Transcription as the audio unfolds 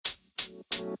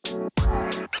Good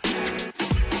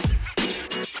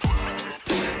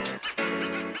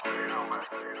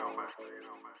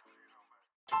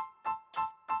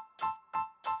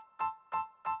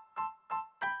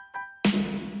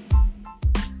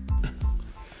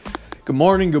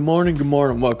morning.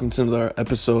 Welcome to another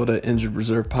episode of Injured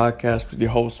Reserve Podcast with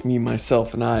your host,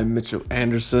 myself, and I, Mitchell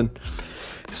Anderson.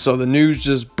 So the news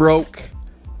just broke.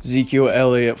 Ezekiel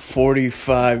Elliott,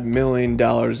 $45 million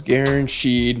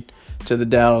guaranteed to the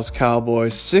Dallas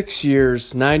Cowboys. 6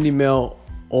 years, $90 million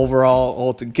overall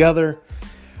altogether.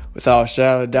 Without a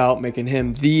shadow of doubt, making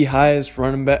him the highest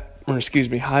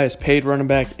paid running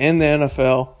back in the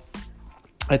NFL.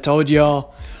 I told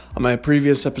y'all on my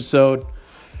previous episode,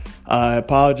 I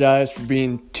apologize for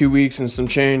being 2 weeks and some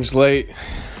change late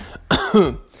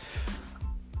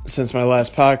since my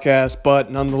last podcast, but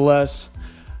nonetheless,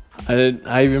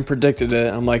 I even predicted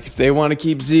it. I'm like, if they want to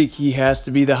keep Zeke, he has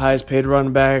to be the highest paid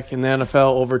running back in the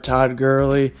NFL over Todd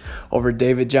Gurley, over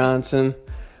David Johnson,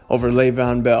 over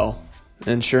Le'Veon Bell.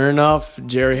 And sure enough,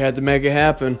 Jerry had to make it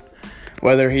happen.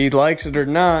 Whether he likes it or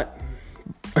not,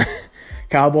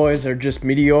 Cowboys are just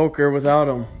mediocre without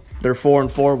him. They're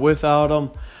 4-4 without him.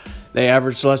 They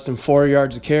average less than 4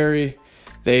 yards a carry.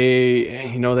 They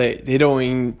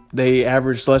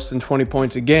average less than 20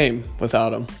 points a game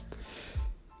without him.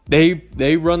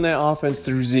 They run that offense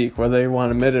through Zeke, whether they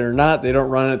want to admit it or not. They don't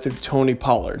run it through Tony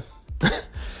Pollard.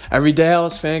 Every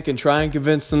Dallas fan can try and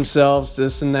convince themselves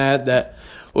this and that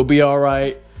will be all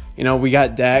right. You know, we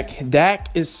got Dak.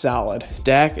 Dak is solid.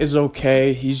 Dak is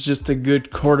okay. He's just a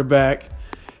good quarterback.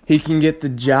 He can get the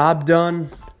job done,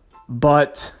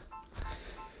 but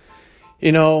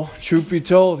you know, truth be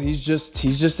told, he's just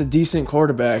a decent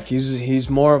quarterback. He's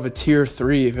more of a tier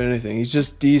 3, if anything. He's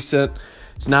just decent.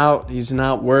 He's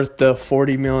not worth the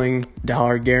 $40 million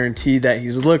guarantee that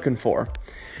he's looking for.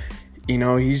 You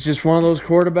know, he's just one of those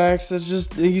quarterbacks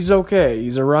he's okay.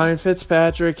 He's a Ryan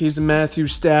Fitzpatrick. He's a Matthew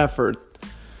Stafford.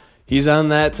 He's on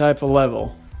that type of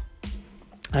level.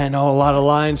 I know a lot of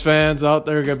Lions fans out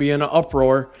there are going to be in an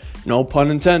uproar. No pun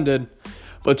intended.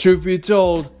 But truth be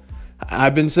told,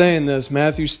 I've been saying this,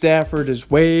 Matthew Stafford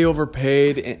is way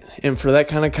overpaid, and for that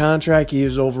kind of contract, he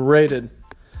is overrated.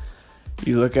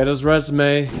 You look at his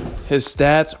resume, his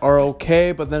stats are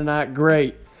okay, but they're not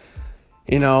great.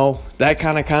 You know, that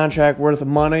kind of contract worth of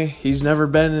money, he's never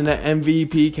been in an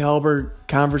MVP caliber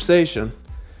conversation.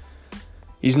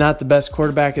 He's not the best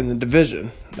quarterback in the division.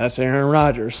 That's Aaron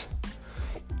Rodgers.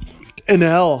 And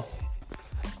hell,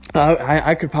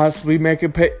 I could possibly make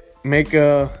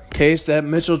a case that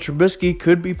Mitchell Trubisky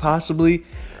could be possibly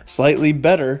slightly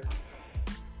better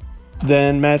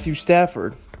than Matthew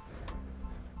Stafford.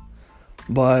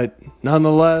 But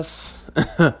nonetheless,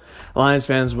 Lions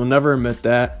fans will never admit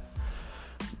that.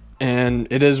 And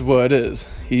it is what it is.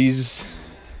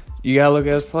 You got to look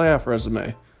at his playoff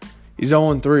resume. He's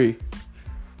 0-3.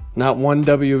 Not one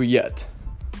W yet.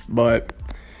 But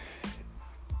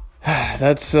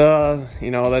that's the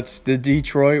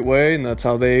Detroit way, and that's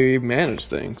how they manage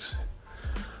things.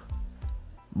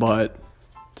 But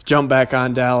to jump back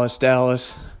on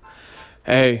Dallas,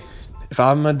 hey, if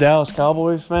I'm a Dallas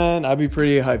Cowboys fan, I'd be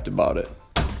pretty hyped about it.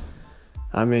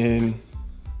 I mean,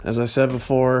 as I said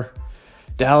before,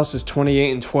 Dallas is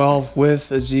 28-12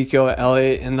 with Ezekiel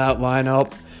Elliott in that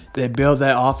lineup. They build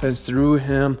that offense through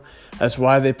him. That's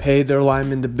why they paid their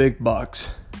linemen the big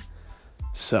bucks.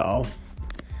 So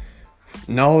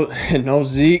No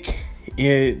Zeke,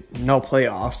 no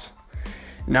playoffs.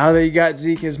 Now that you got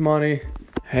Zeke his money,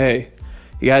 hey,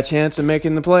 you got a chance of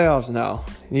making the playoffs now.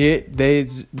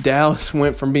 Dallas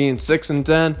went from being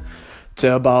 6-10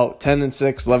 to about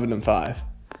 10-6, 11-5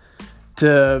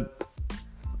 to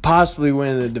possibly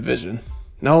win the division.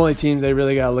 The only team they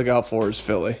really got to look out for is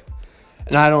Philly.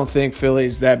 And I don't think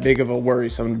Philly's that big of a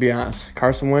worrisome, to be honest.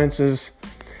 Carson Wentz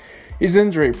he's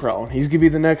injury prone. He's going to be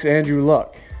the next Andrew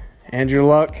Luck. Andrew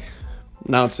Luck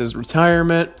announced his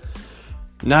retirement.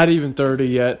 Not even 30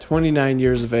 yet. 29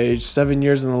 years of age. 7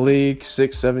 years in the league.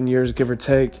 7 years, give or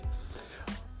take.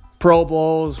 Pro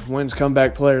Bowls. Wins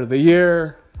Comeback Player of the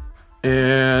Year.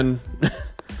 And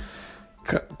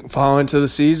following to the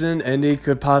season, Indy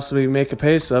could possibly make a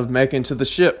pace of making to the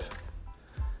ship.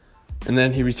 And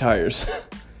then he retires.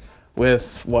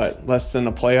 With, less than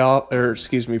a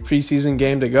preseason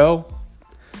game to go?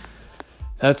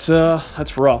 That's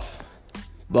rough.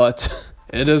 But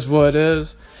it is what it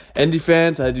is. Indy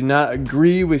fans, I do not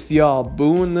agree with y'all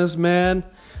booing this man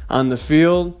on the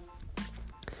field.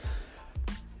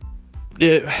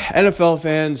 NFL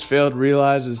fans fail to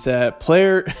realize is that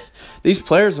these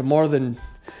players are more than...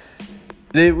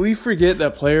 we forget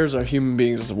that players are human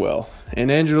beings as well. And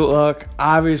Andrew Luck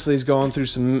obviously is going through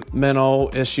some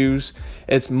mental issues.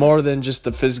 It's more than just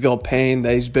the physical pain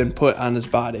that he's been put on his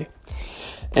body.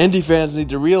 Indy fans need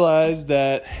to realize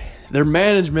that their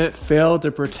management failed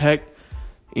to protect,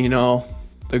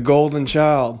 the golden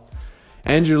child.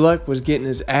 Andrew Luck was getting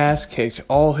his ass kicked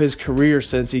all his career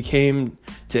since he came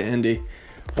to Indy.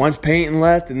 Once Peyton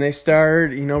left and they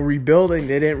started, rebuilding,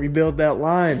 they didn't rebuild that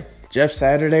line. Jeff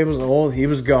Saturday was old. He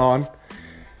was gone.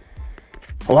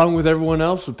 Along with everyone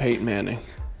else with Peyton Manning.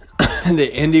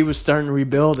 The Indy was starting to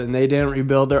rebuild, and they didn't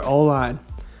rebuild their O-line.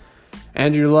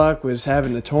 Andrew Luck was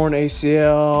having a torn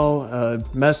ACL, a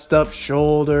messed up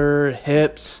shoulder,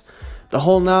 hips, the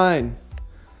whole nine.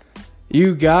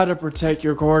 You got to protect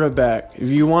your quarterback. If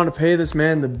you want to pay this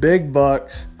man the big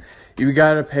bucks, you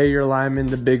got to pay your linemen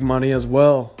the big money as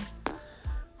well.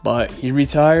 But he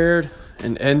retired,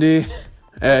 and Indy,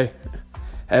 hey,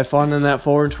 have fun in that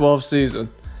 4-12 season.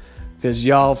 Because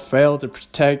y'all failed to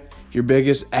protect your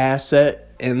biggest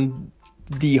asset in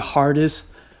the hardest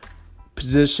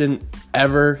position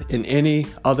ever in any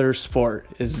other sport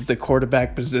is the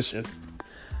quarterback position.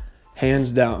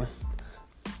 Hands down.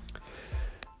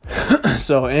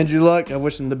 So Andrew Luck, I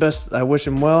wish him the best. I wish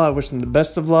him well. I wish him the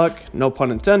best of luck. No pun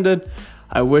intended.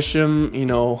 I wish him,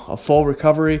 a full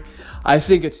recovery. I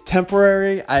think it's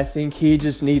temporary. I think he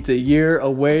just needs a year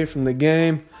away from the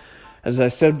game. As I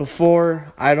said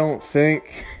before, I don't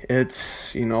think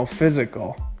it's,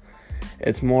 physical.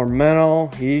 It's more mental.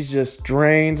 He's just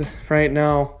drained right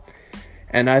now.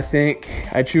 And I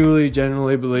truly,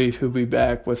 genuinely believe he'll be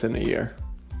back within a year.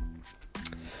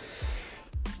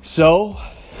 So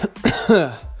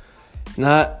with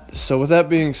that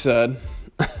being said,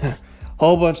 a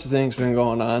whole bunch of things been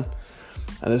going on.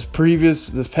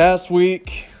 This past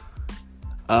week,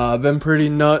 been pretty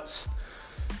nuts.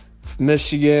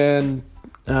 Michigan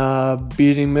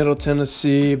beating Middle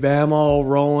Tennessee, Bama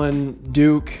rolling,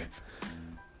 Duke,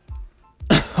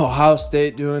 Ohio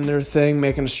State doing their thing,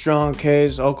 making a strong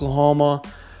case, Oklahoma,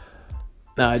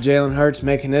 Jalen Hurts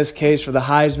making his case for the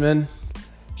Heisman,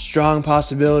 strong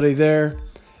possibility there.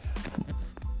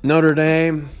 Notre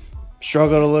Dame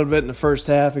struggled a little bit in the first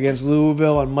half against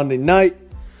Louisville on Monday night.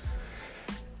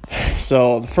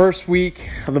 So the first week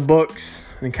of the books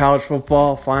in college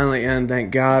football finally end.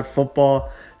 Thank God,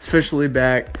 football is officially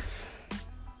back.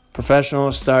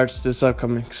 Professional starts this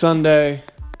upcoming Sunday.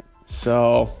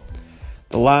 So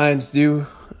the Lions do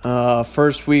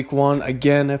first week one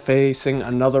again facing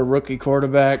another rookie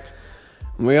quarterback.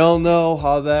 And we all know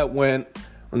how that went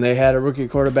when they had a rookie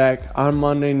quarterback on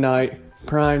Monday night,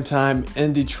 prime time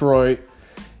in Detroit,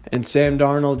 and Sam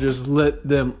Darnold just lit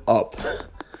them up.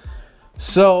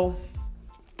 So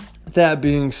that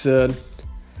being said,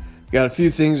 got a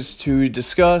few things to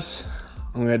discuss.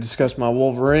 I'm going to discuss my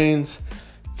Wolverines,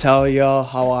 tell y'all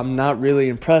how I'm not really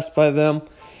impressed by them,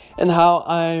 and how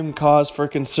I'm cause for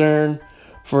concern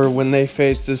for when they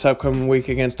face this upcoming week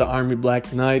against the Army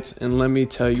Black Knights, and let me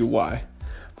tell you why.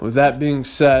 But with that being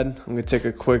said, I'm going to take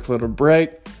a quick little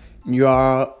break. You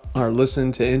are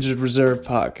listening to Injured Reserve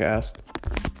Podcast.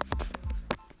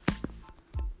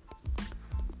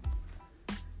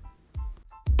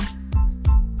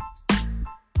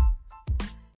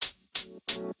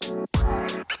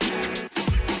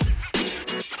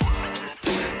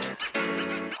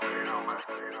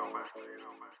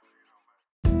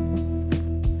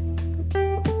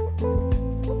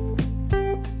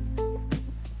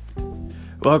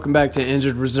 Welcome back to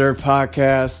Injured Reserve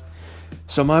Podcast.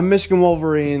 So my Michigan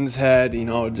Wolverines had,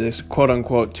 this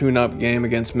quote-unquote tune-up game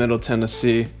against Middle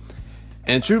Tennessee.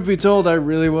 And truth be told, I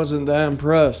really wasn't that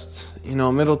impressed.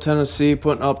 Middle Tennessee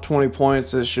putting up 20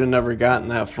 points, it should have never gotten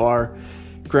that far.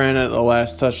 Granted, the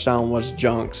last touchdown was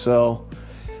junk, so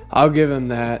I'll give him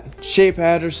that. Shea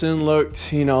Patterson looked,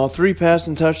 3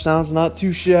 passing touchdowns, not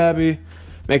too shabby.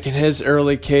 Making his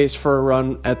early case for a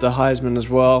run at the Heisman as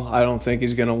well. I don't think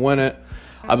he's going to win it.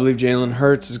 I believe Jalen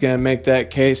Hurts is going to make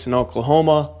that case in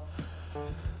Oklahoma.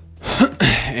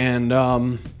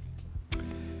 And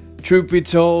truth be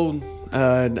told,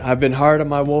 I've been hard on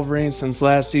my Wolverines since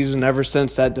last season, ever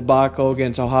since that debacle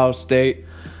against Ohio State.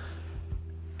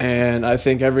 And I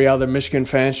think every other Michigan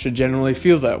fan should generally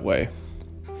feel that way.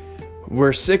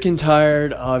 We're sick and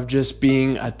tired of just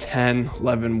being a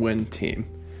 10-11 win team.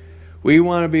 We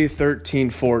want to be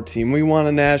 13-14. We want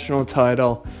a national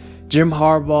title. Jim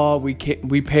Harbaugh,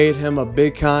 we paid him a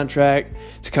big contract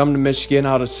to come to Michigan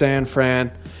out of San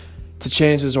Fran to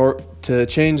change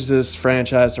this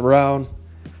franchise around,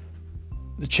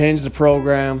 to change the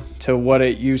program to what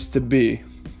it used to be.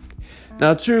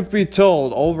 Now, truth be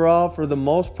told, overall, for the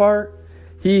most part,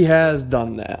 he has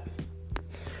done that.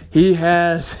 He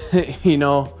has,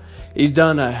 He's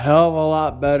done a hell of a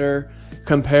lot better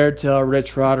compared to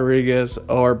Rich Rodriguez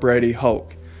or Brady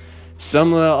Hoke.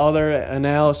 Some of the other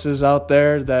analysis out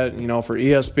there that, for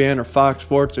ESPN or Fox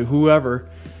Sports or whoever,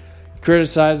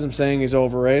 criticize him saying he's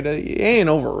overrated. He ain't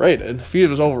overrated. If he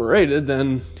was overrated,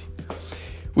 then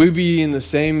we'd be in the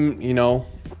same,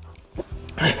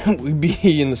 we'd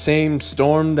be in the same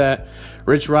storm that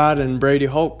Rich Rod and Brady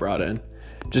Hoke brought in.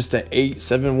 Just an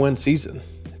 8-7 win season.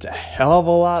 It's a hell of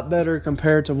a lot better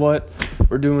compared to what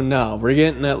we're doing now. We're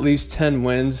getting at least 10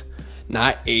 wins,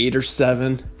 not 8 or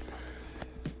 7.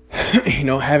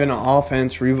 Having an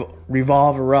offense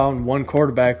revolve around one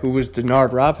quarterback who was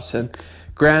Denard Robinson.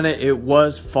 Granted, it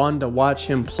was fun to watch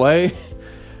him play,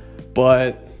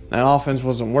 but that offense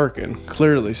wasn't working.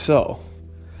 Clearly so.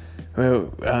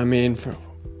 I mean,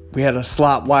 we had a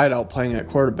slot wideout playing at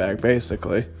quarterback,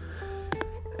 basically.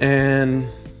 And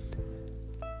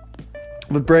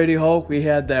with Brady Hoke, we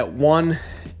had that one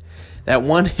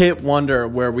hit wonder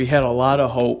where we had a lot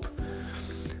of hope.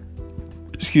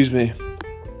 Excuse me.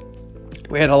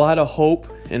 We had a lot of hope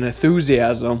and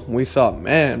enthusiasm. We thought,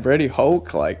 man, Brady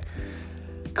Hoke,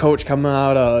 coach coming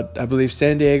out of, I believe,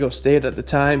 San Diego State at the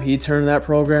time, he turned that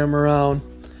program around.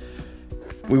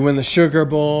 We win the Sugar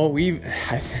Bowl,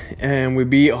 and we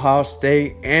beat Ohio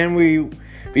State, and we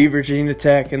beat Virginia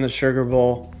Tech in the Sugar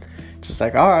Bowl. Just all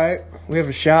right, we have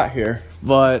a shot here.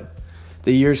 But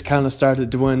the years kind of started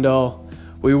to dwindle.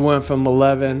 We went from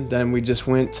 11, then we just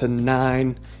went to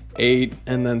 9, 8,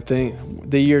 and then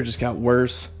the year just got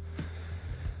worse.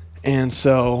 And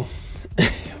so,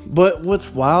 but what's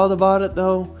wild about it,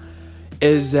 though,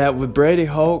 is that with Brady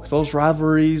Hoke, those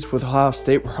rivalries with Ohio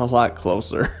State were a lot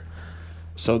closer.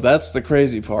 So that's the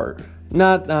crazy part.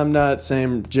 I'm not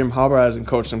saying Jim Harbaugh hasn't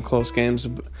coached some close games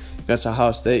against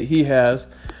Ohio State. He has.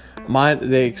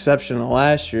 The exception of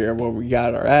last year where we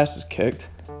got our asses kicked.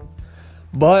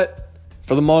 But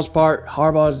for the most part,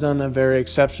 Harbaugh has done a very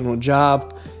exceptional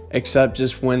job, except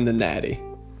just win the Natty.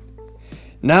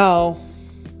 Now,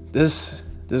 this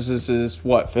is his,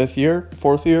 4th year,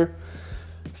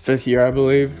 I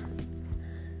believe.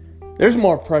 There's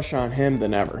more pressure on him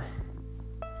than ever.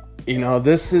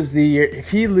 This is the year.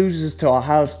 If he loses to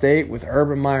Ohio State with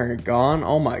Urban Meyer gone,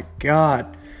 oh my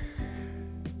God.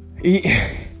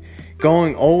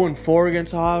 Going 0-4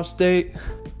 against Ohio State.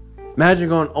 Imagine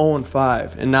going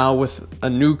 0-5 and now with a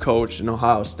new coach in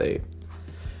Ohio State.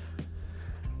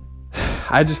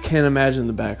 I just can't imagine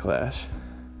the backlash.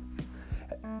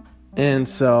 And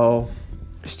so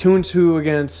he's 2-2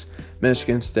 against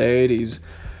Michigan State. He's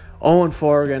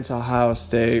 0-4 against Ohio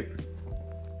State.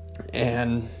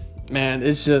 And man,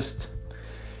 it's just,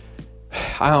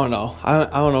 I don't know. I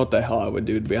don't know what the hell I would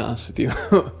do, to be honest with you.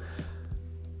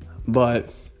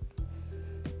 But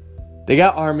they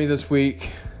got Army this week.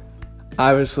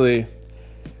 Obviously,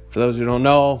 for those who don't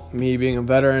know, me being a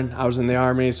veteran, I was in the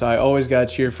Army, so I always got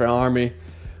to cheer for Army.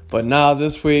 But now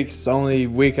this week, it's the only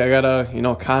week I got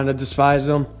to, kind of despise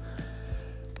them.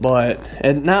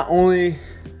 And not only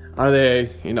are they,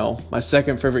 my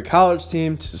second favorite college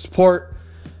team to support,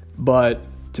 but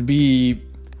to be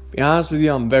honest with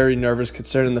you, I'm very nervous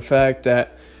considering the fact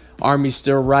that Army's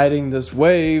still riding this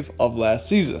wave of last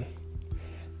season.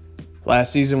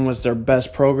 Last season was their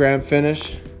best program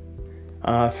finish,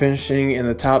 finishing in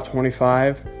the top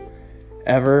 25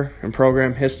 ever in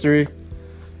program history.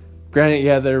 Granted,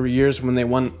 yeah, there were years when they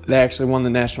actually won the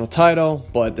national title,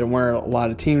 but there weren't a lot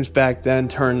of teams back then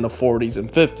turning the 40s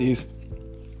and 50s.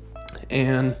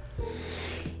 And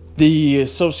the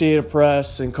Associated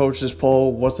Press and coaches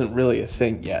poll wasn't really a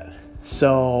thing yet.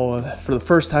 So for the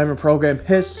first time in program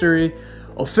history,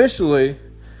 officially,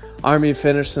 Army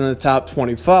finished in the top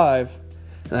 25,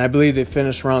 and I believe they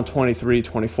finished around 23,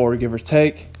 24, give or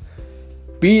take,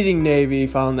 beating Navy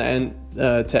to end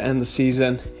the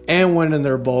season and winning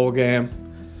their bowl game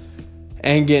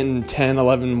and getting 10,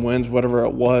 11 wins, whatever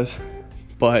it was.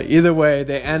 But either way,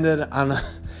 they ended on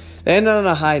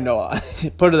a high note.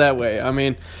 Put it that way. I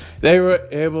mean, they were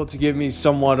able to give me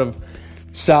somewhat of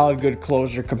solid, good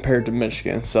closure compared to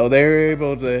Michigan. So they were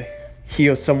able to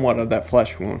heal somewhat of that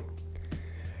flesh wound.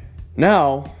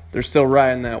 Now, they're still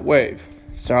riding that wave.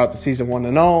 Start out the season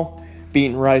 1-0,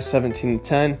 beating Rice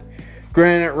 17-10.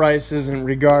 Granted, Rice isn't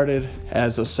regarded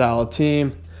as a solid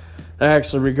team. They're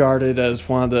actually regarded as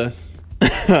one of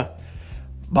the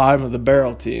bottom of the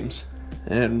barrel teams.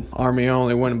 And Army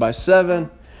only winning by 7.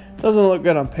 Doesn't look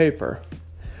good on paper.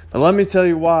 But let me tell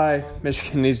you why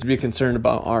Michigan needs to be concerned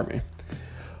about Army.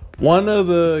 One of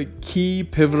the key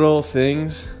pivotal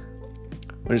things,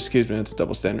 excuse me, that's a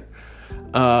double standard.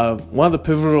 One of the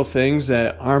pivotal things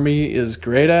that Army is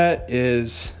great at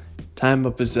is time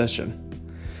of possession.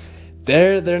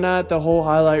 they're not the whole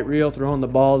highlight reel throwing the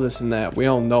ball, this and that. We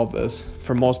all know this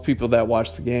for most people that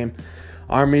watch the game.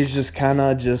 Army's just kind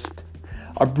of just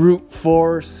a brute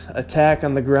force attack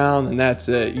on the ground, and that's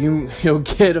it. You'll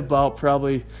get about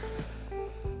probably,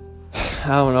 I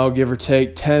don't know, give or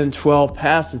take 10, 12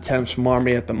 pass attempts from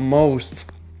Army at the most.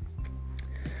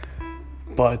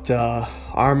 But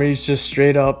Army's just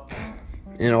straight up,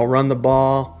 run the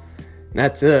ball. And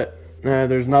that's it.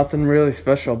 There's nothing really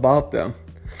special about them.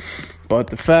 But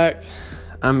the fact,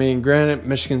 granted,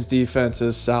 Michigan's defense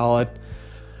is solid.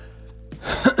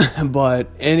 But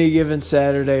any given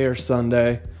Saturday or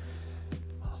Sunday,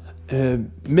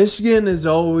 Michigan has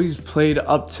always played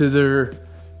up to their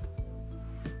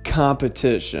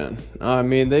competition.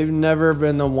 They've never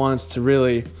been the ones to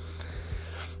really,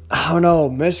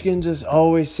 Michigan just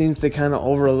always seems to kind of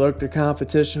overlook their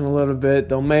competition a little bit.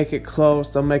 They'll make it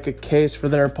close. They'll make a case for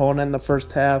their opponent in the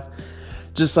first half,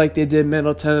 just like they did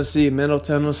Middle Tennessee. Middle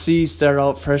Tennessee started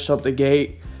out fresh out the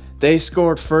gate. They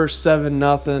scored first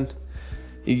 7-0.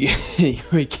 You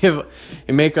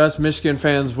make us Michigan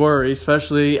fans worry,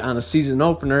 especially on a season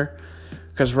opener,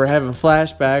 because we're having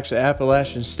flashbacks to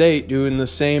Appalachian State doing the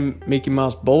same Mickey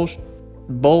Mouse bowl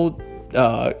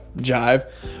jive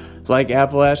like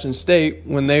Appalachian State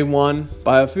when they won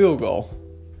by a field goal.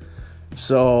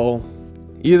 So,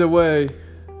 either way,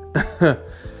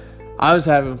 I was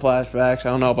having flashbacks. I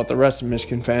don't know about the rest of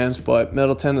Michigan fans, but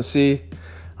Middle Tennessee,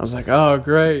 I was like, oh,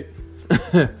 great.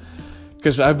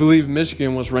 Because I believe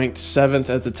Michigan was ranked 7th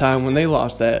at the time when they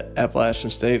lost at Appalachian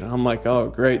State. I'm like, oh,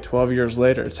 great, 12 years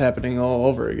later, it's happening all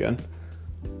over again.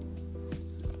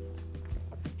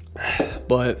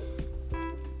 But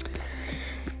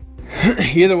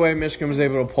either way, Michigan was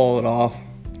able to pull it off.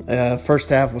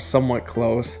 First half was somewhat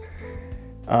close.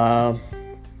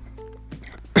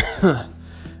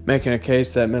 Making a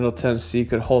case that Middle Tennessee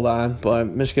could hold on, but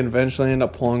Michigan eventually ended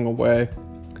up pulling away.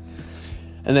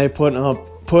 And they putting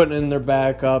in their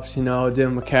backups,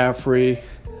 Dylan McCaffrey,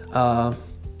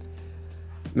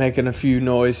 making a few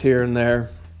noise here and there,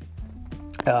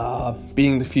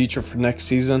 being the future for next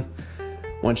season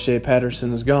once Shea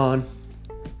Patterson is gone.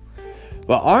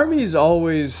 But Army's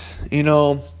always,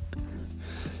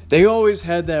 they always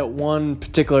had that one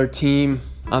particular team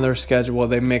on their schedule.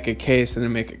 They make a case and they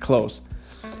make it close.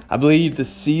 I believe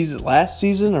last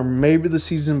season or maybe the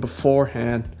season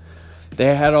beforehand,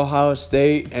 they had Ohio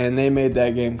State, and they made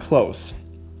that game close.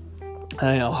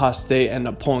 And Ohio State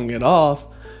ended up pulling it off.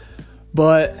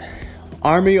 But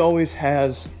Army always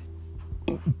has...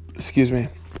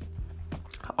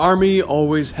 Army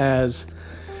always has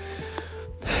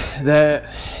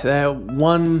that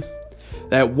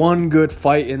one good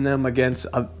fight in them against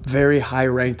a very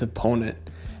high-ranked opponent.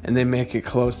 And they make it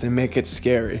close. They make it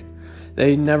scary.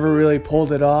 They never really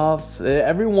pulled it off.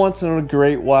 Every once in a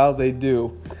great while, they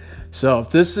do. So if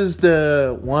this is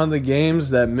one of the games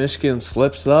that Michigan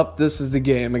slips up, this is the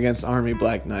game against Army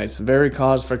Black Knights. Very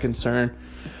cause for concern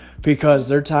because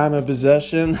their time of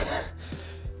possession,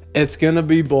 it's going to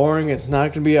be boring. It's not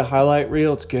going to be a highlight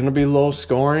reel. It's going to be low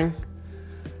scoring.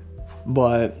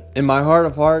 But in my heart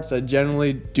of hearts, I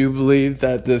generally do believe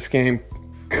that this game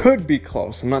could be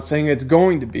close. I'm not saying it's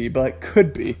going to be, but it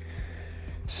could be.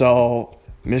 So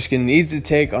Michigan needs to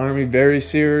take Army very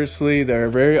seriously. They're a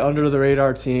very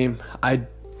under-the-radar team. I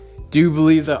do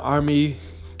believe that Army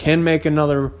can make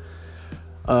another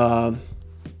go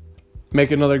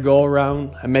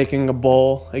around and making a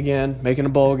bowl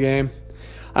game.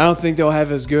 I don't think they'll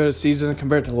have as good a season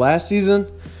compared to last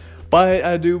season, but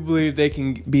I do believe they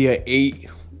can be an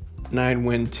 8-9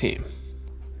 win team.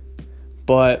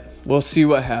 But we'll see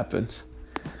what happens.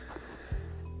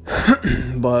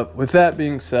 But with that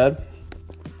being said,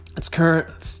 let's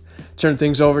turn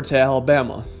things over to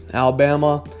Alabama.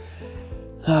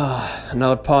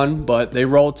 Another pun, but they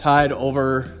roll tide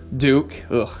over Duke.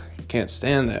 Ugh, can't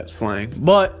stand that slang.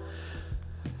 But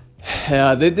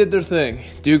they did their thing.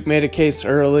 Duke made a case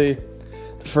early,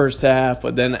 the first half,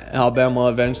 but then Alabama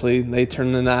eventually, they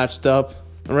turned the notch up.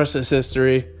 The rest is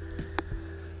history.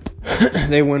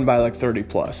 They win by like 30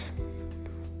 plus.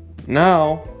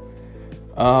 Now,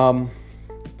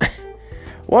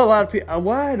 what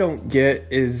I don't get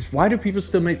is why do people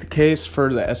still make the case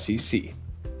for the SEC?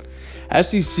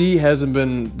 SEC hasn't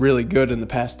been really good in the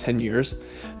past 10 years.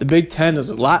 The Big Ten is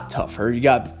a lot tougher. You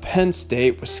got Penn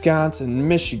State, Wisconsin,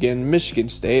 Michigan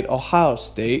State, Ohio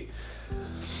State.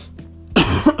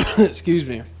 Excuse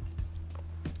me.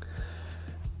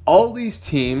 All these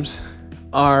teams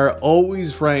are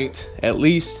always ranked,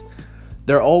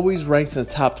 they're always ranked in the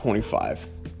top 25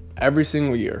 every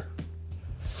single year.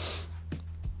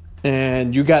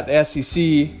 And you got the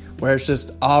SEC where it's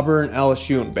just Auburn,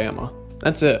 LSU, and Bama.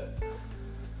 That's it.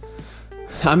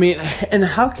 I mean, and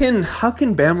how can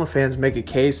Bama fans make a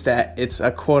case that it's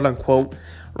a quote-unquote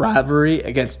rivalry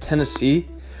against Tennessee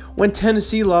when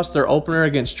Tennessee lost their opener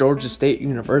against Georgia State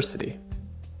University?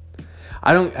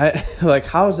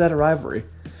 How is that a rivalry?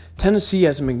 Tennessee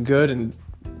hasn't been good in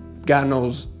God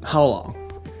knows how long.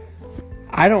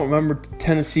 I don't remember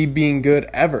Tennessee being good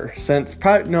ever since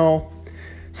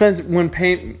when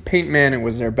Peyton Manning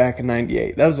was there back in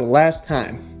 '98. That was the last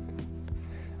time.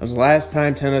 That was the last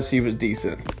time Tennessee was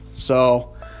decent.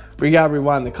 So we got to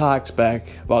rewind the clocks back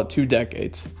about 2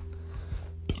 decades.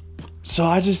 So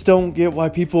I just don't get why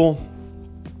people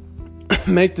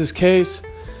make this case.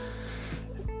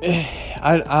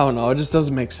 I don't know. It just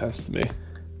doesn't make sense to me.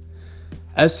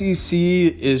 SEC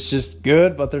is just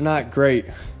good, but they're not great.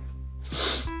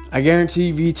 I guarantee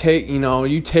if you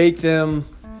take them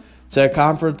to a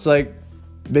conference like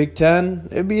Big Ten,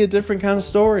 it'd be a different kind of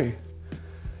story.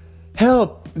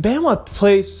 Hell, Bama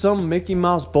plays some Mickey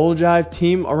Mouse Bowl Jive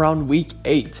team around week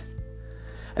 8.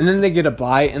 And then they get a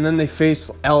bye, and then they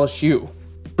face LSU.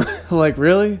 Like,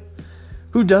 really?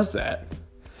 Who does that?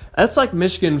 That's like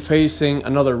Michigan facing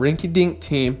another rinky-dink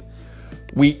team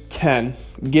week 10,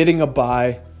 getting a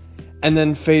bye, and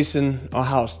then facing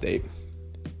Ohio State.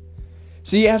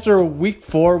 See, after week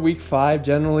 4, week 5,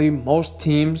 generally most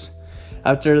teams,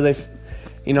 after they,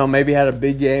 maybe had a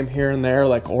big game here and there,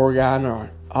 like Oregon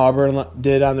or Auburn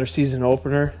did on their season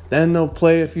opener, then they'll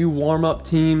play a few warm-up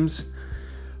teams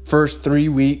first 3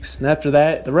 weeks, and after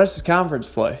that, the rest is conference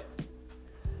play.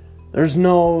 There's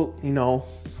no,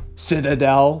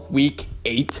 Citadel week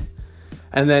 8,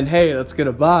 and then, hey, let's get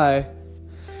a bye,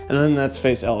 and then let's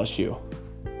face LSU.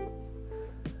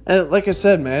 And like I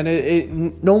said,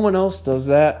 man, no one else does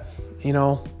that,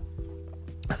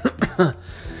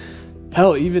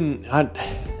 Hell, even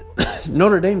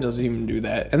Notre Dame doesn't even do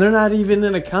that, and they're not even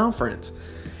in a conference.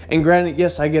 And granted,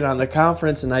 yes, I get on the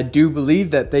conference, and I do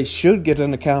believe that they should get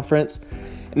in the conference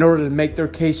in order to make their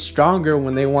case stronger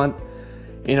when they want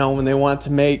to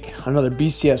make another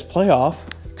BCS playoff,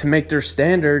 to make their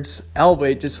standards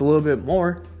elevate just a little bit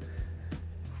more.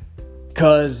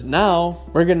 Because now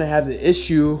we're going to have the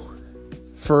issue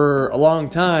for a long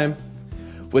time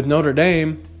with Notre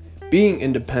Dame being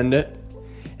independent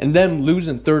and them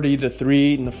losing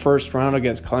 30-3 in the first round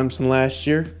against Clemson last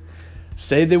year.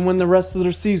 Say they win the rest of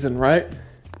their season, right?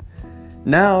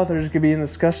 Now there's going to be a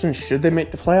discussion, should they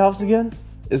make the playoffs again?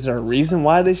 Is there a reason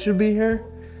why they should be here?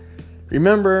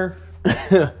 Remember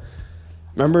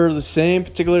the same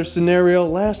particular scenario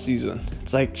last season.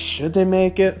 It's like, should they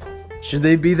make it? Should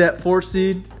they be that 4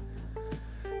 seed?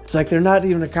 It's like they're not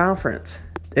even a conference.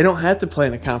 They don't have to play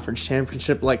in a conference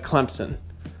championship like Clemson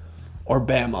or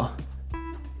Bama.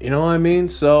 You know what I mean?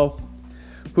 So,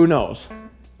 who knows?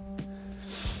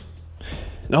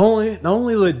 The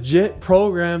only legit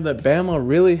program that Bama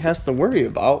really has to worry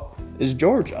about is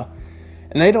Georgia.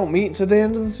 And they don't meet until the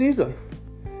end of the season.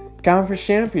 Conference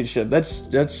championship.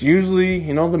 That's usually,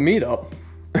 the meetup.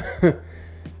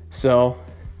 So,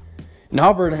 and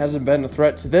Auburn hasn't been a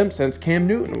threat to them since Cam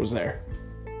Newton was there.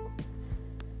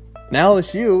 Now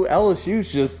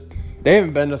LSU's just, they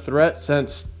haven't been a threat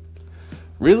since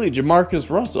really Jamarcus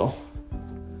Russell.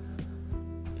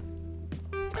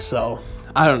 So,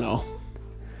 I don't know.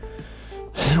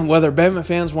 Whether Bama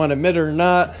fans want to admit it or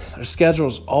not, their schedule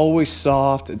is always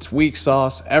soft. It's weak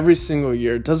sauce every single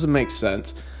year. It doesn't make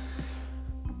sense.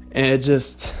 And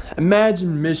just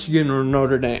imagine Michigan or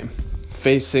Notre Dame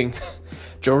facing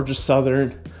Georgia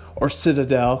Southern or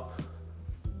Citadel,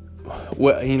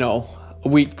 a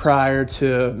week prior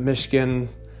to Michigan,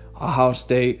 Ohio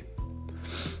State,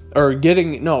 or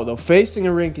they're facing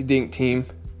a rinky-dink team,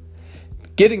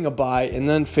 getting a bye, and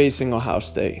then facing Ohio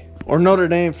State. Or Notre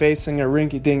Dame facing a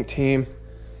rinky-dink team,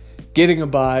 getting a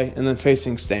bye, and then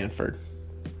facing Stanford.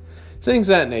 Things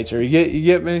of that nature. You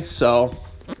get me? So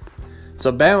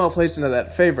Bama plays into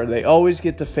that favor. They always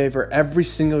get to favor every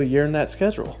single year in that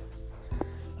schedule.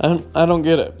 I don't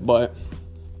get it, but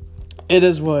it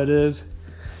is what it is.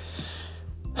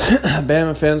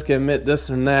 Bama fans can admit this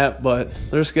and that, but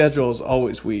their schedule is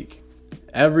always weak.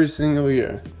 Every single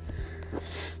year.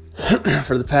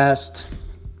 For the past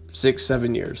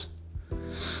 6-7 years.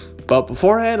 But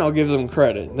beforehand, I'll give them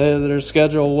credit. Their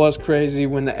schedule was crazy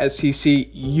when the SEC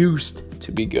used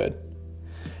to be good.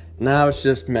 Now it's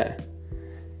just meh.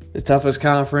 The toughest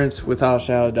conference, without a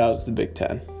shadow of doubt, is the Big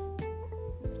Ten.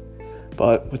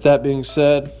 But with that being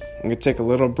said, I'm going to take a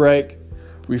little break,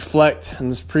 reflect on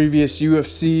this previous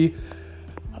UFC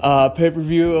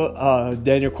pay-per-view,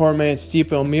 Daniel Cormier and Stipe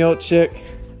Miocic,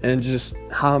 and just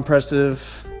how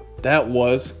impressive that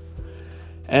was.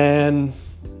 and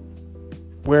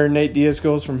where Nate Diaz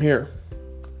goes from here.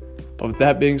 But with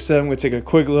that being said, I'm going to take a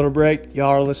quick little break. Y'all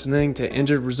are listening to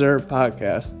Injured Reserve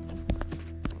Podcast.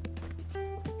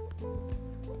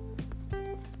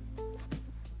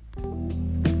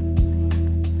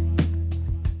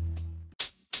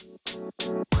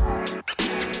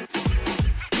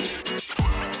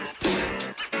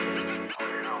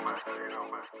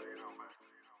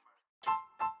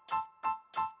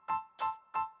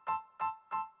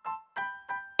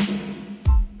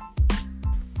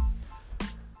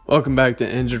 Welcome back to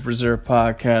Injured Reserve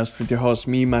Podcast with your host,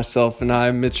 me, myself, and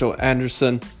I, Mitchell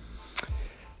Anderson.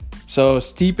 So,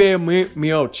 Stipe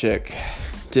Miocic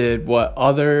did what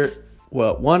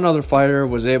one other fighter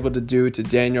was able to do to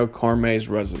Daniel Cormier's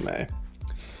resume.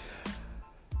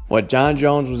 What Jon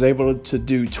Jones was able to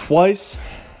do twice,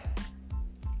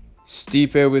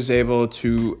 Stipe was able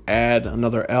to add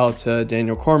another L to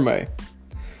Daniel Cormier.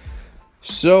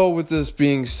 So, with this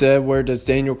being said, where does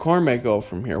Daniel Cormier go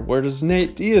from here? Where does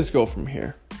Nate Diaz go from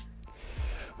here?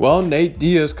 Well, Nate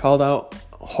Diaz called out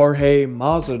Jorge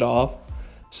Masvidal,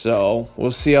 so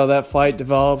we'll see how that fight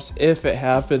develops. If it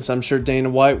happens, I'm sure Dana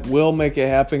White will make it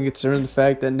happen, considering the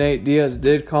fact that Nate Diaz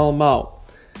did call him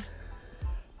out.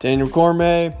 Daniel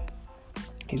Cormier,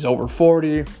 he's over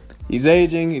 40, he's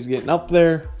aging, he's getting up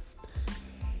there.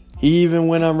 He even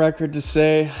went on record to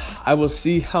say, I will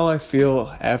see how I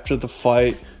feel after the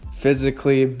fight,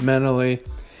 physically, mentally,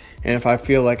 and if I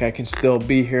feel like I can still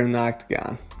be here in the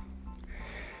octagon.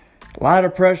 A lot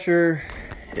of pressure.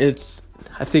 I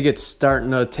think it's starting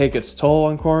to take its toll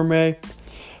on Cormier,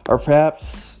 or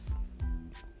perhaps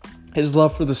his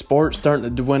love for the sport starting to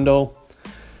dwindle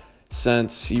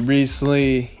since he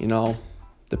recently,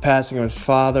 the passing of his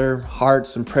father.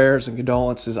 Hearts and prayers and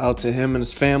condolences out to him and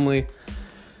his family.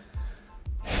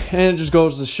 And it just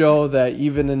goes to show that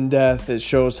even in death, it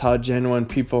shows how genuine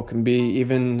people can be,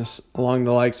 even along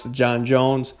the likes of Jon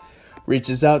Jones.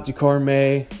 Reaches out to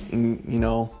Cormier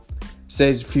and,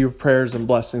 says a few prayers and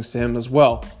blessings to him as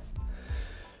well.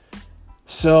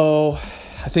 So,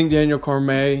 I think Daniel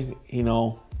Cormier, he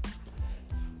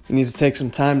needs to take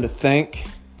some time to think.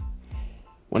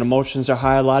 When emotions are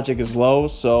high, logic is low,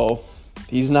 so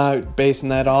he's not basing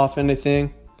that off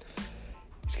anything.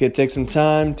 He's going to take some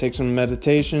time, take some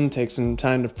meditation, take some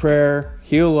time to prayer,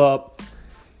 heal up,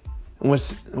 and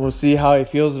we'll see how he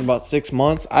feels in about 6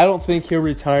 months. I don't think he'll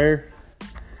retire.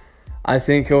 I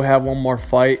think he'll have one more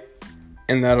fight,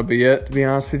 and that'll be it, to be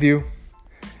honest with you.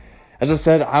 As I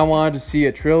said, I wanted to see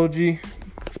a trilogy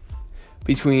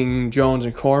between Jones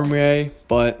and Cormier,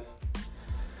 but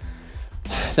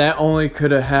that only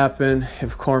could have happened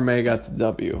if Cormier got the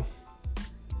W.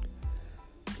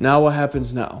 Now what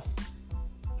happens now?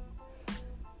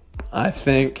 I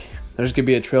think there's going to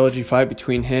be a trilogy fight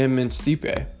between him and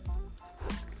Stipe.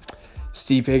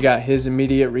 Stipe got his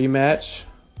immediate rematch.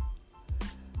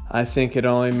 I think it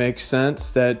only makes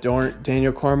sense that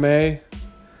Daniel Cormier,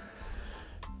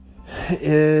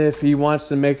 if he wants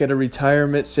to make it a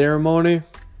retirement ceremony,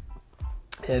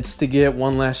 it's to get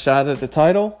one last shot at the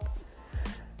title,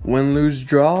 win, lose,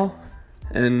 draw,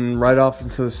 and right off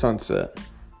into the sunset.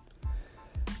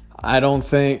 I don't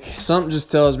think, something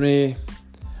just tells me,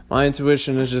 my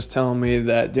intuition is just telling me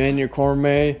that Daniel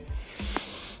Cormier,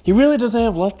 he really doesn't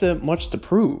have left much to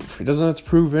prove. He doesn't have to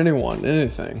prove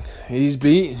anything. He's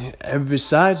beaten,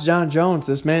 besides Jon Jones,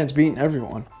 this man's beaten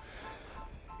everyone.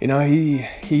 It's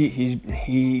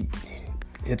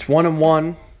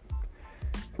 1-1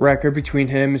 record between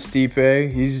him and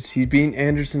Stipe. He's beaten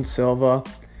Anderson Silva.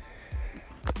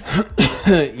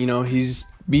 He's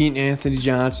beaten Anthony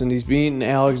Johnson. He's beaten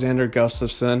Alexander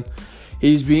Gustafsson.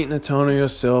 He's beaten Antonio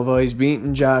Silva. He's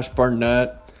beaten Josh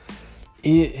Barnett.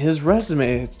 His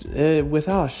resume,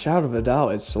 without a shadow of a doubt,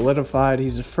 it's solidified.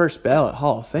 He's a first ballot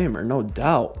Hall of Famer, no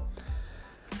doubt.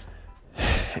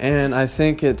 And I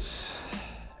think it's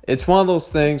one of those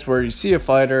things where you see a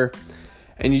fighter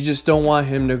and you just don't want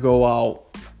him to go out,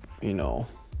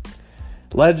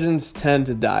 Legends tend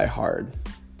to die hard.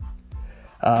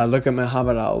 Look at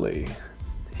Muhammad Ali.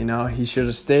 He should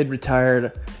have stayed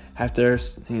retired after,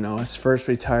 his first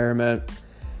retirement,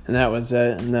 and that was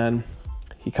it. And then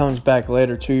he comes back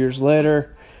later, 2 years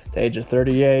later, at the age of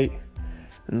 38,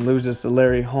 and loses to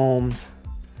Larry Holmes.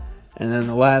 And then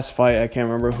the last fight, I can't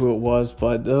remember who it was,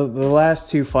 but the last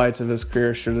two fights of his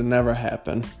career should have never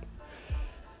happened.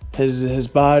 His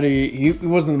body, he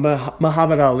wasn't the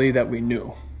Muhammad Ali that we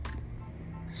knew.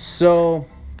 So,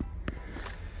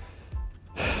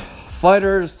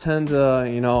 fighters tend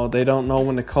to, they don't know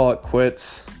when to call it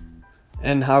quits.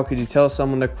 And how could you tell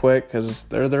someone to quit? Because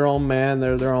they're their own man,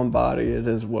 they're their own body. It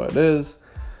is what it is.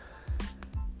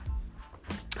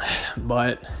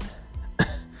 But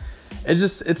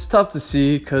it's tough to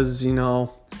see because,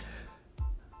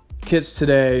 kids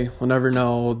today will never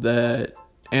know that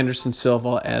Anderson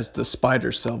Silva as the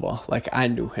Spider Silva, like I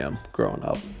knew him growing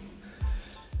up.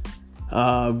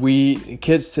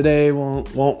 Kids today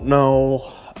won't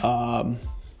know.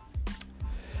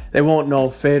 They won't know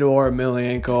Fedor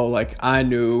Emelianenko like I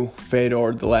knew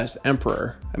Fedor, the last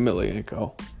Emperor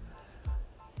Emelianenko.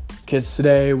 Kids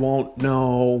today won't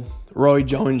know Roy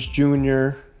Jones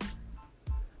Jr.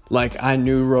 like I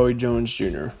knew Roy Jones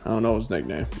Jr. I don't know his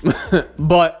nickname.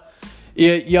 But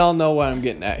y'all know what I'm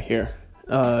getting at here.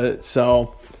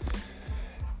 So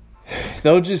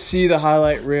they'll just see the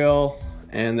highlight reel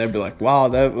and they'll be like, wow,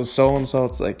 that was so-and-so.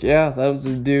 It's like, yeah, that was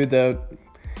the dude that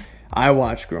I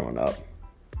watched growing up.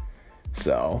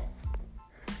 So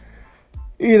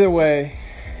either way,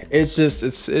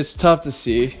 it's tough to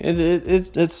see.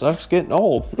 It sucks getting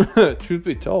old. Truth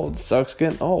be told, it sucks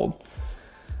getting old.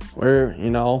 Where,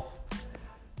 the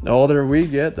older we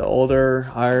get, the older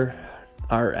our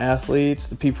athletes,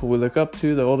 the people we look up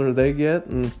to, the older they get,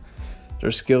 and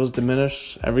their skills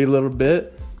diminish every little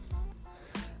bit.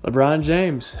 LeBron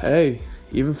James, hey,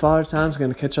 even Father Time's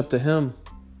going to catch up to him.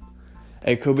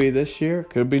 It could be this year,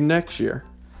 could be next year.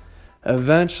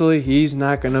 Eventually, he's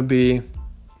not going to be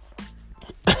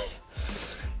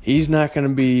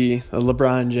the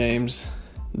LeBron James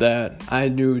that I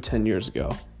knew 10 years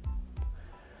ago.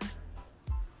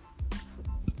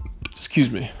 Excuse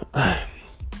me.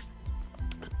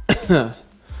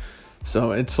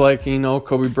 So it's like,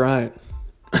 Kobe Bryant.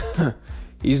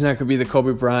 He's not going to be the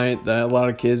Kobe Bryant that a lot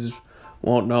of kids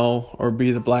won't know, or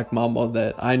be the Black Mamba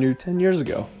that I knew 10 years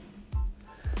ago.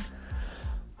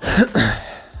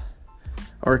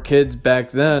 Or kids back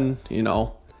then,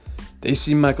 they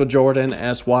see Michael Jordan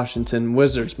as Washington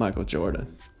Wizards Michael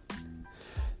Jordan.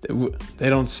 They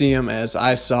don't see him as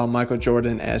I saw Michael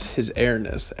Jordan, as his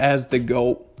airness, as the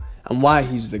GOAT, and why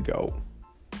he's the GOAT.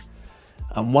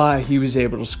 And why he was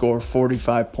able to score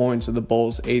 45 points in the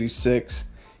Bulls' 86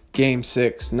 Game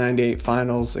 6, 98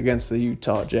 finals against the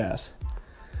Utah Jazz.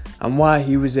 And why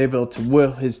he was able to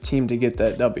will his team to get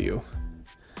that W.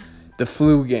 The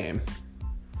flu game.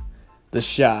 The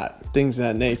shot. Things of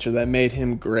that nature that made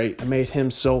him great. That made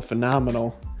him so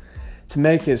phenomenal to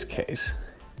make his case.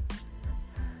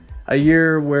 A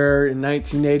year where in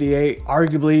 1988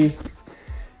 arguably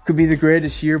could be the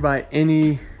greatest year by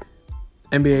any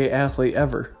NBA athlete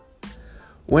ever.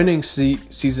 Winning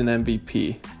season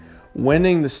MVP.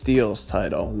 Winning the steals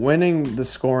title. Winning the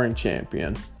scoring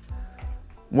champion.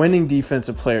 Winning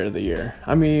defensive player of the year.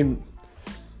 I mean,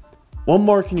 what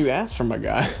more can you ask from a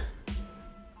guy?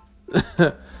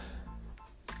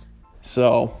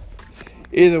 So,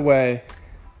 either way,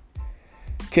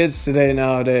 kids today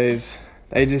nowadays,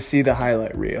 they just see the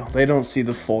highlight reel. They don't see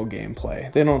the full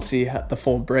gameplay. They don't see the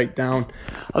full breakdown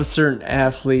of certain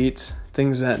athletes,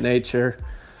 things of that nature.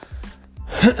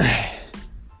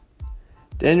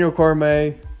 Daniel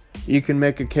Cormier, you can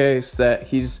make a case that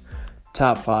he's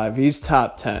top 5. He's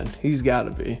top 10. He's got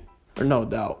to be. Or no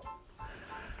doubt.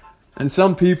 And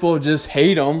some people just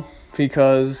hate him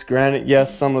because, granted,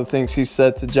 yes, some of the things he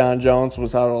said to John Jones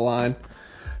was out of line.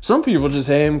 Some people just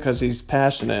hate him because he's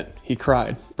passionate. He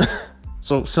cried.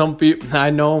 So some people,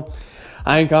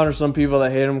 I encounter some people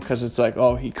that hate him because it's like,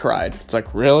 oh, he cried. It's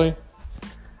like, really?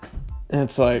 And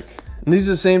it's like, and these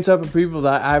are the same type of people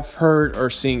that I've heard or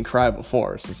seen cry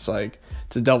before. So it's like,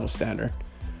 it's a double standard.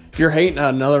 If you're hating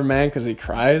on another man because he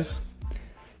cries,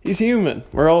 he's human.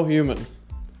 We're all human.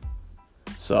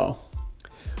 So,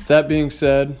 with that being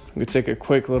said, we take a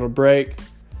quick little break.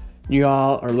 You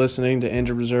all are listening to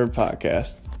Injured Reserve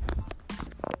Podcast.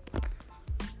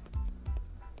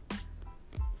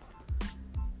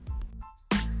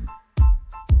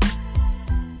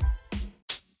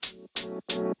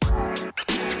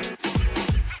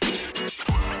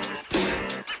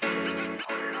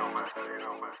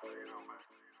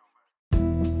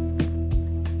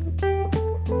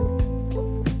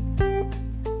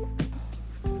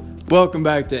 Welcome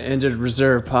back to Injured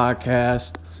Reserve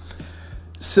Podcast.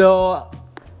 So,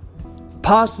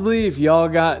 possibly if y'all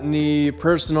got any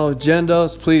personal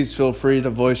agendas, please feel free to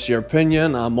voice your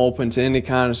opinion. I'm open to any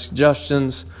kind of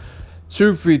suggestions.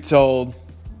 Truth be told,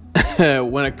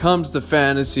 when it comes to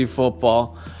fantasy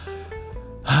football,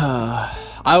 I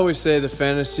always say the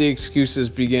fantasy excuses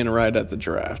begin right at the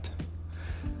draft.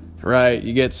 Right,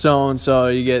 you get so-and-so,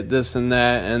 you get this and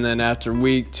that, and then after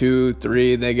week 2,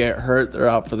 3, they get hurt, they're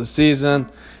out for the season,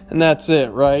 and that's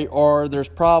it, right? Or there's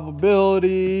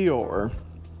probability, or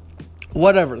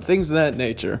whatever, things of that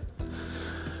nature.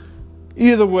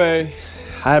 Either way,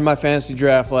 I had my fantasy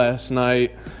draft last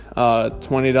night.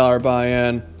 $20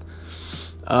 buy-in.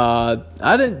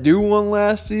 I didn't do one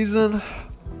last season,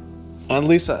 at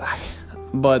least,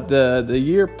 but the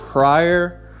year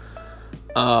prior,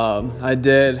 I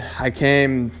did. I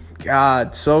came,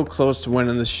 so close to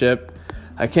winning the ship.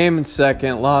 I came in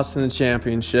second, lost in the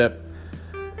championship.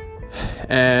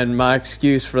 And my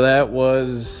excuse for that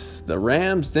was the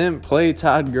Rams didn't play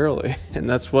Todd Gurley. And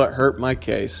that's what hurt my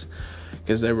case,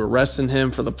 because they were resting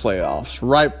him for the playoffs.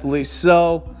 Rightfully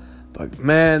so. But,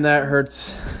 man, that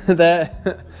hurts. that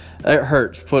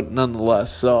hurts, but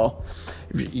nonetheless. So,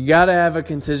 you got to have a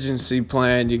contingency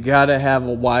plan. You got to have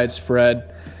a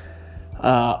widespread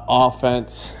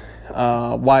offense,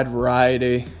 wide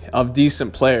variety of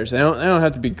decent players. They don't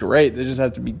have to be great. They just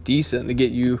have to be decent to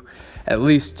get you at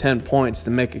least 10 points to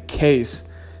make a case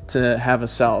to have a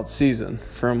solid season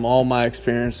from all my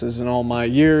experiences and all my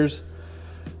years.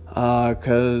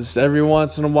 Because every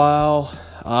once in a while,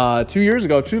 2 years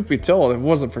ago, truth be told, if it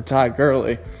wasn't for Todd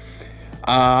Gurley,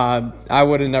 I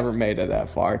would have never made it that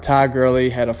far. Todd Gurley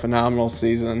had a phenomenal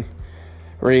season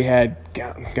where he had,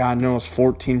 God knows,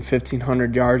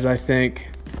 1,500 yards, I think.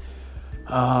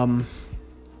 And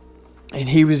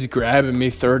he was grabbing me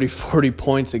 30, 40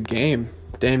 points a game,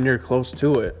 damn near close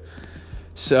to it.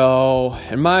 So,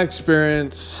 in my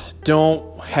experience,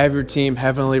 don't have your team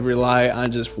heavily rely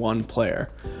on just one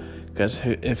player. Because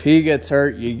if he gets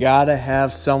hurt, you got to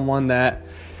have someone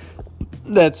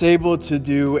that's able to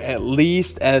do at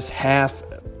least half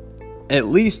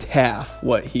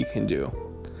what he can do.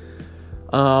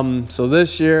 So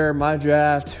this year, my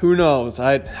draft, who knows?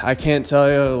 I can't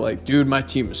tell you, like, dude, my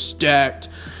team is stacked.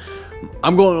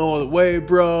 I'm going all the way,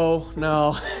 bro.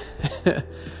 No.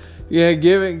 Yeah,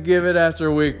 give it after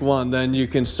week 1, then you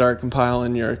can start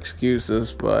compiling your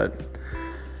excuses. But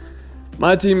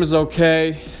my team is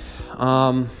okay.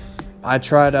 I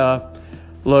try to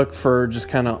look for just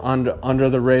kind of under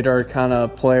the radar kind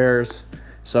of players.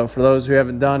 So for those who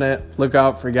haven't done it, look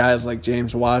out for guys like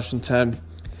James Washington.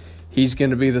 He's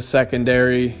going to be the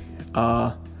secondary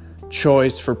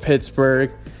choice for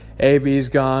Pittsburgh. AB's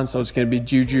gone, so it's going to be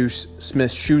Juju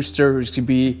Smith-Schuster, who's going to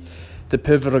be the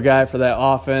pivotal guy for that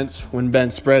offense when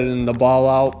Ben's spreading the ball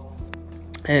out.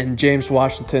 And James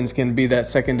Washington's going to be that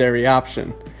secondary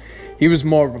option. He was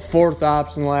more of a fourth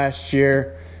option last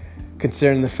year,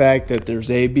 considering the fact that there's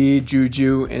AB,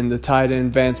 Juju, and the tight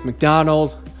end Vance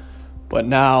McDonald. But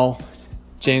now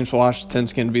James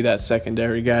Washington's going to be that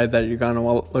secondary guy that you're going to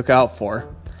look out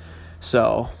for.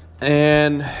 So,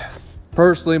 and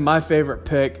personally, my favorite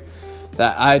pick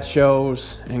that I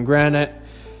chose, and granted,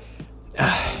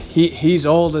 he's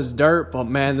old as dirt, but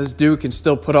man, this dude can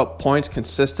still put up points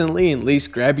consistently and at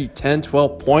least grab you 10,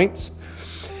 12 points,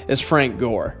 is Frank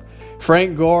Gore.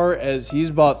 Frank Gore, as he's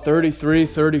about 33,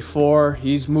 34,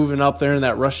 he's moving up there in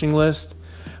that rushing list,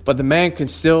 but the man can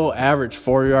still average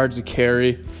 4 yards a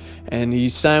carry, and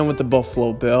he's signed with the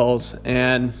Buffalo Bills,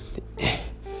 and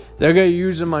they're going to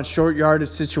use him on short yardage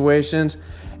situations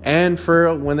and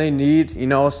for when they need,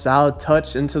 a solid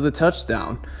touch into the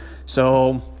touchdown.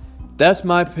 So that's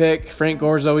my pick. Frank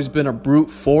Gore's always been a brute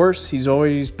force. He's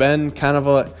always been kind of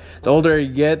the older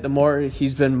you get, the more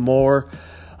he's been more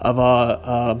of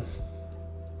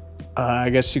I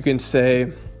guess you can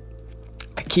say,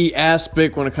 a key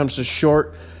aspect when it comes to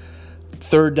short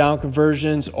third down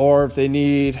conversions, or if they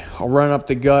need a run up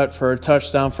the gut for a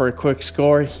touchdown for a quick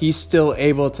score, he's still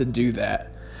able to do that.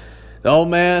 The old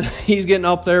man, he's getting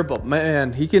up there, but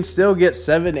man, he can still get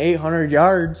 700-800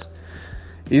 yards.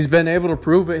 He's been able to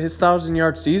prove it. His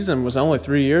 1,000-yard season was only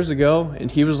 3 years ago, and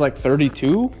he was like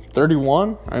 32,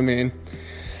 31. I mean,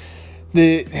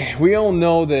 we all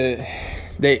know that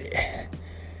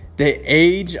the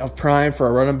age of prime for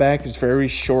a running back is very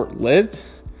short-lived.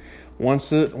 Once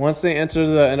they enter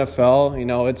the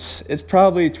NFL, it's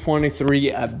probably 23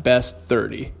 at best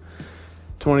 30.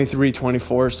 23,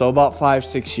 24, so about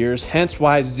 5-6 years. Hence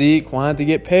why Zeke wanted to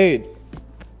get paid.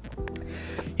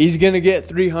 He's going to get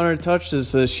 300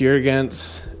 touches this year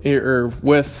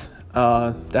with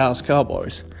Dallas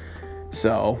Cowboys.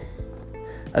 So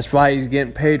that's why he's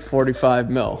getting paid $45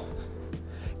 million.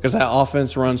 Because that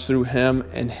offense runs through him,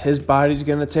 and his body's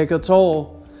going to take a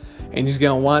toll. And he's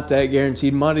going to want that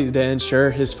guaranteed money to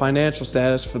ensure his financial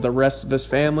status for the rest of his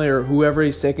family or whoever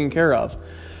he's taking care of.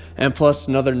 And plus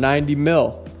another $90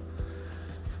 million.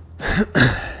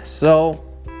 So,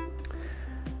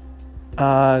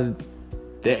 the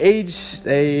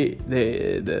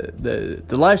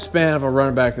lifespan of a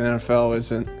running back in the NFL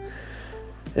isn't.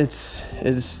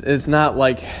 It's not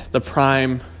like the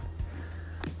prime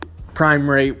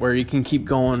rate where you can keep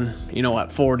going,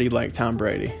 at 40 like Tom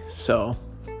Brady. So,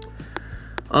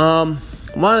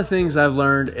 one of the things I've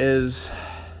learned is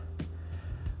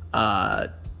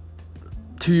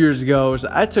 2 years ago is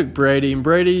I took Brady, and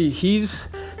Brady, he's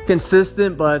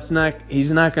consistent, but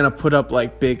he's not going to put up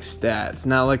like big stats,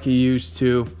 not like he used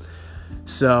to.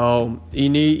 So you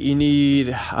need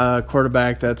a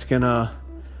quarterback that's gonna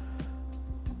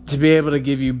to be able to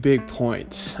give you big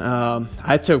points.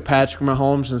 I took Patrick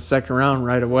Mahomes in the second round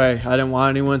right away. I didn't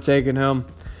want anyone taking him.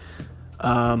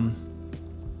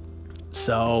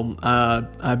 So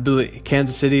I believe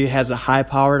Kansas City has a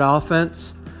high-powered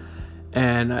offense,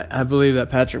 and I believe that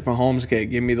Patrick Mahomes can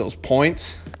give me those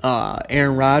points.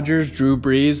 Aaron Rodgers, Drew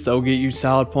Brees, they'll get you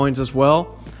solid points as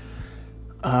well.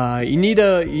 You need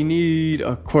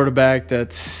a quarterback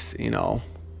that's,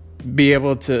 be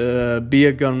able to be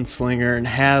a gunslinger and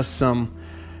have some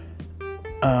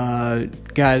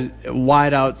guys,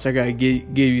 wideouts are going to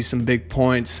give you some big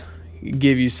points,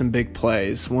 give you some big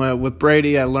plays. With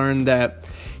Brady, I learned that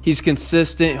he's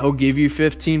consistent. He'll give you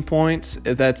 15 points.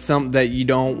 If that's something that you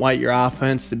don't want your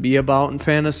offense to be about in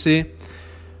fantasy,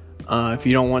 if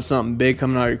you don't want something big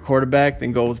coming out of your quarterback,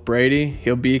 then go with Brady.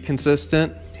 He'll be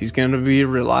consistent. He's going to be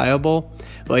reliable,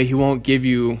 but he won't give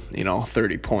you,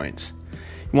 30 points.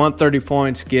 You want 30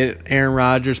 points, get Aaron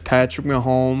Rodgers, Patrick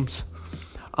Mahomes.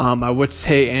 I would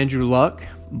say Andrew Luck,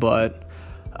 but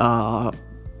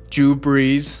Drew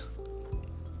Brees,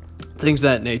 things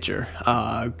of that nature.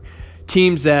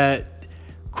 Teams that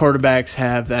quarterbacks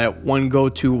have that one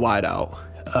go-to wideout.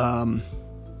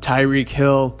 Tyreek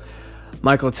Hill,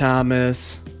 Michael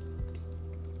Thomas.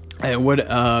 And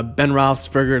Ben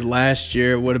Roethlisberger last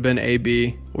year would have been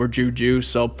AB or Juju,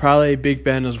 so probably Big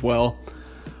Ben as well.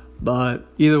 But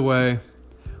either way,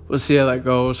 we'll see how that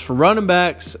goes. For running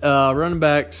backs,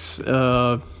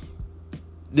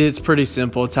 it's pretty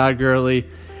simple. Todd Gurley,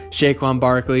 Saquon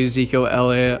Barkley, Ezekiel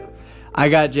Elliott. I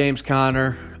got James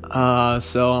Conner,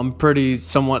 so I'm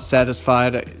somewhat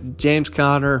satisfied. James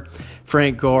Conner,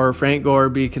 Frank Gore. Frank Gore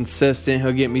be consistent.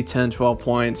 He'll get me 10, 12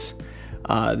 points.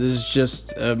 This is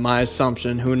just my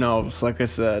assumption. Who knows? Like I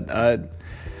said,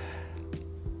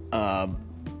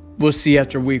 we'll see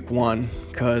after week 1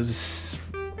 because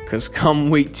come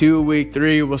week 2, week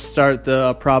 3, we'll start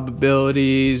the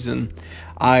probabilities and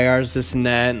IRs, this and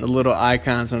that, and the little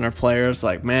icons on our players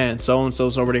like, man,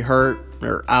 so-and-so's already hurt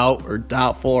or out or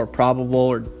doubtful or probable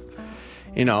or,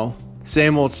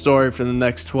 same old story for the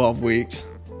next 12 weeks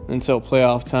until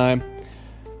playoff time.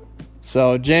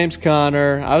 So James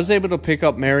Conner, I was able to pick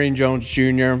up Marion Jones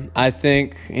Jr. I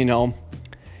think, he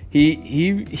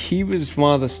was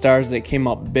one of the stars that came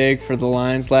up big for the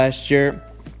Lions last year.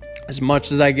 As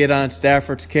much as I get on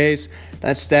Stafford's case,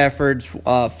 that's Stafford's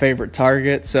favorite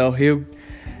target. So if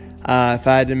I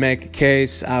had to make a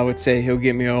case, I would say he'll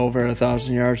get me over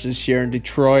 1,000 yards this year in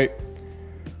Detroit.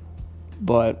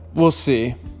 But we'll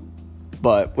see.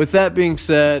 But with that being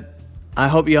said, I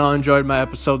hope you all enjoyed my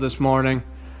episode this morning.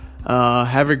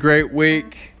 Have a great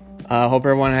week. Hope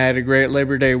everyone had a great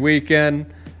Labor Day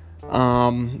weekend.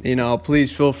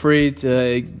 Please feel free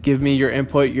to give me your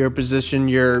input, your position,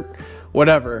 your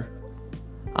whatever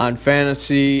on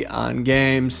fantasy, on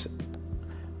games.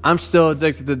 I'm still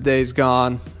addicted to Days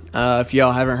Gone. If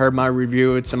y'all haven't heard my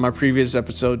review, it's in my previous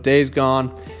episode. Days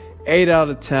Gone, 8 out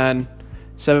of 10,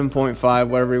 7.5,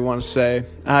 whatever you want to say.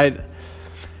 I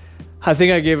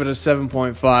think I gave it a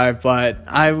 7.5, but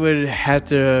I would have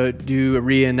to do a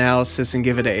reanalysis and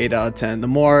give it an 8 out of 10. The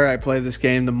more I play this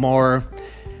game, the more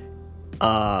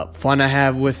fun I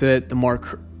have with it, the more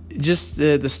just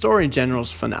the story in general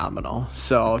is phenomenal.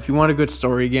 So if you want a good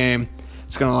story game,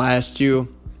 it's going to last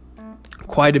you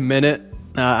quite a minute.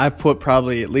 I've put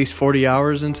probably at least 40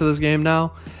 hours into this game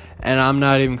now, and I'm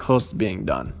not even close to being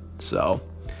done. So,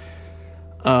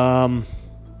 but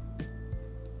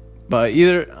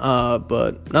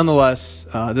nonetheless,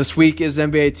 this week is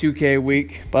NBA 2K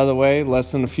week, by the way,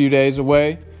 less than a few days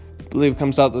away. I believe it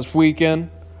comes out this weekend.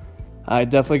 I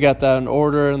definitely got that in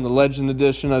order in the Legend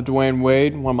Edition of Dwayne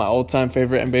Wade, one of my all-time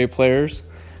favorite NBA players.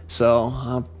 So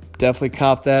I'll definitely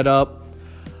cop that up.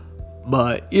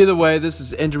 But either way, this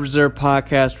is Injured Reserve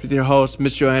Podcast with your host,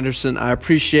 Mitchell Anderson. I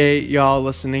appreciate y'all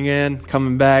listening in,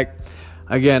 coming back.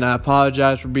 Again, I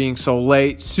apologize for being so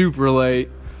late, super late.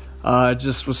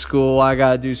 Just with school, I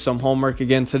got to do some homework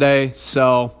again today.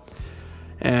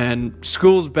 And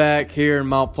school's back here in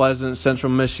Mount Pleasant,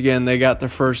 Central Michigan. They got their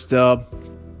first dub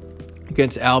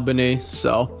against Albany.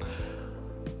 So,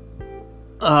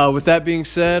 with that being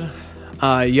said,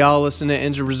 y'all listen to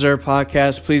Injured Reserve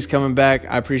Podcast. Please coming back.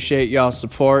 I appreciate y'all's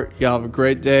support. Y'all have a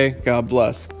great day. God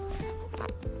bless.